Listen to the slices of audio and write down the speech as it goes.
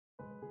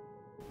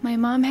My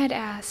mom had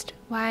asked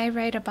why I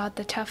write about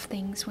the tough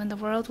things when the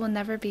world will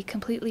never be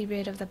completely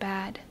rid of the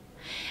bad.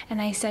 And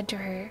I said to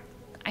her,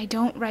 I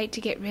don't write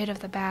to get rid of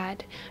the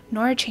bad,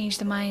 nor change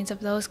the minds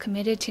of those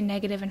committed to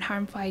negative and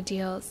harmful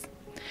ideals.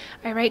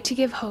 I write to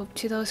give hope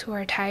to those who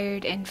are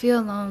tired and feel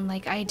alone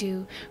like I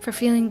do for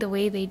feeling the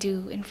way they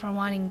do and for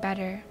wanting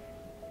better.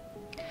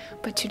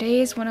 But today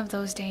is one of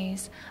those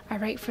days. I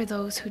write for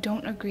those who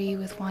don't agree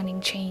with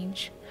wanting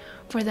change,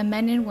 for the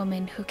men and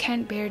women who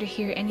can't bear to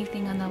hear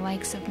anything on the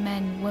likes of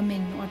men,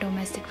 women, or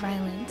domestic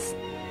violence.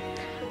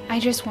 I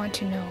just want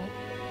to know,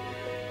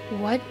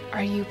 what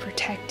are you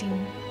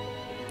protecting?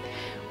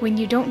 When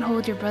you don't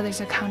hold your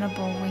brothers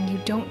accountable, when you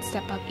don't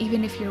step up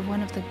even if you're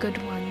one of the good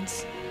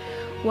ones,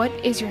 what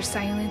is your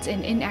silence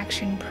and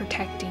inaction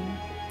protecting?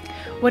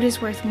 What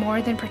is worth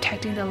more than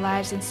protecting the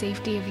lives and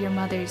safety of your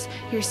mothers,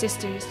 your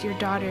sisters, your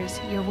daughters,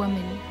 your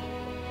women?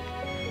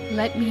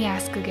 Let me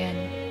ask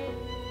again.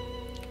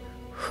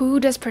 Who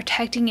does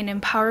protecting and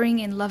empowering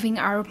and loving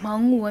our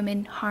Hmong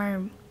women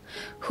harm?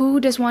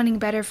 Who does wanting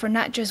better for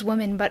not just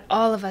women but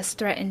all of us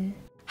threaten?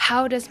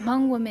 How does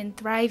Hmong women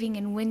thriving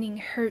and winning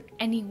hurt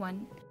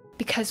anyone?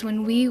 Because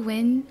when we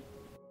win,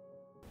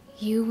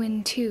 you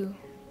win too.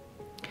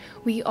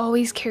 We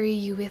always carry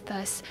you with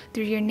us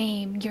through your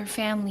name, your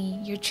family,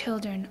 your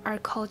children, our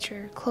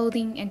culture,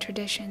 clothing, and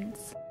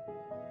traditions.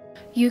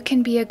 You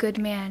can be a good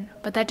man,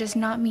 but that does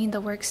not mean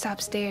the work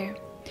stops there.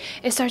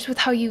 It starts with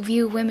how you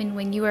view women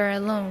when you are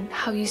alone,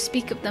 how you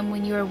speak of them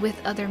when you are with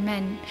other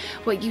men,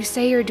 what you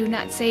say or do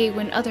not say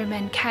when other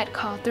men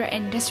catcall,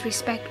 threaten,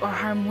 disrespect, or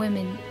harm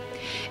women.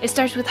 It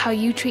starts with how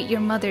you treat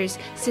your mothers,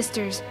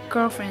 sisters,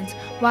 girlfriends,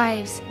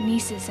 wives,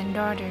 nieces, and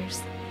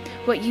daughters.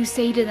 What you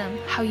say to them,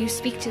 how you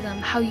speak to them,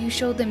 how you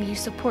show them you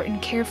support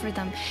and care for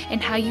them,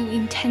 and how you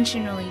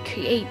intentionally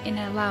create and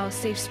allow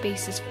safe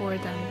spaces for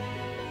them.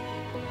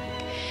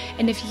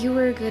 And if you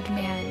are a good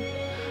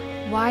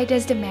man, why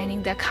does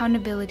demanding the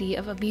accountability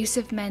of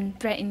abusive men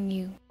threaten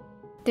you?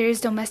 There is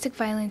domestic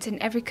violence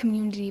in every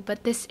community,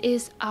 but this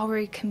is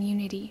our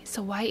community,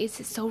 so why is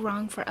it so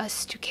wrong for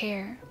us to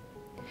care?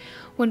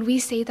 When we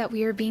say that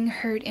we are being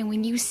hurt and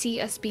when you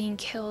see us being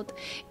killed,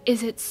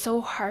 is it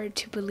so hard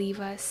to believe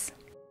us?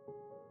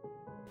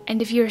 And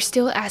if you are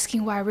still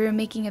asking why we are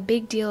making a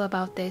big deal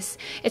about this,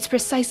 it's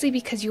precisely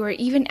because you are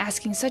even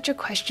asking such a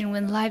question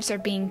when lives are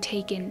being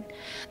taken.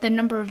 The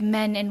number of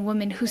men and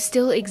women who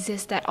still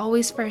exist that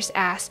always first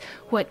ask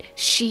what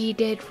she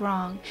did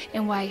wrong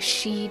and why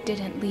she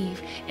didn't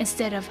leave,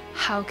 instead of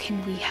how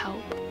can we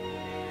help?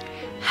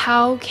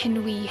 How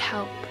can we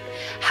help?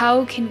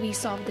 How can we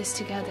solve this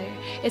together?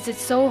 Is it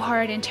so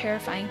hard and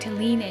terrifying to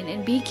lean in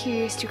and be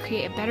curious to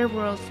create a better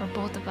world for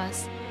both of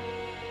us,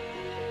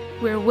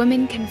 where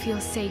women can feel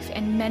safe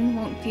and men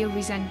won't feel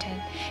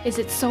resented? Is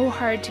it so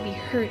hard to be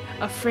hurt,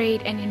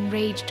 afraid, and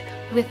enraged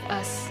with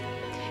us?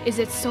 Is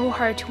it so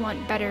hard to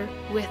want better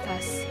with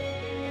us?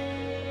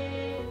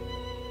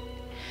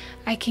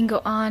 I can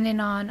go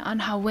on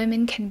how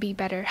women can be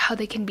better, how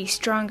they can be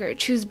stronger,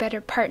 choose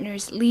better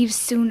partners, leave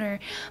sooner,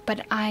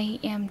 but I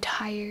am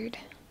tired.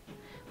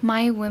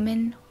 My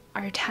women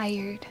are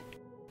tired.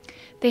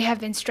 They have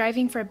been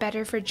striving for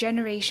better for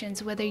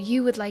generations, whether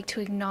you would like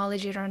to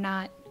acknowledge it or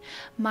not.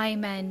 My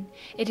men,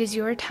 it is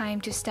your time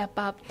to step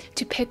up,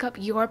 to pick up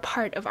your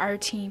part of our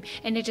team,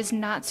 and it does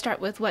not start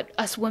with what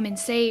us women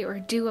say or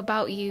do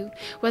about you,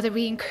 whether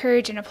we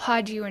encourage and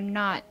applaud you or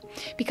not,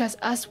 because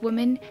us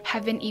women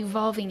have been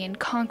evolving and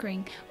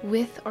conquering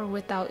with or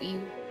without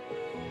you.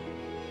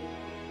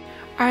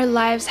 Our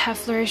lives have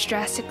flourished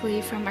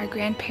drastically from our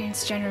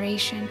grandparents'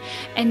 generation,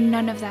 and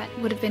none of that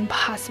would have been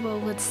possible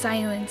with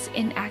silence,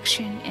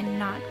 inaction, and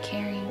not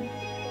caring.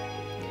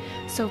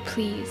 So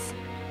please,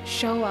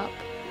 show up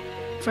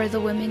for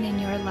the women in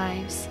your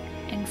lives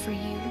and for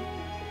you.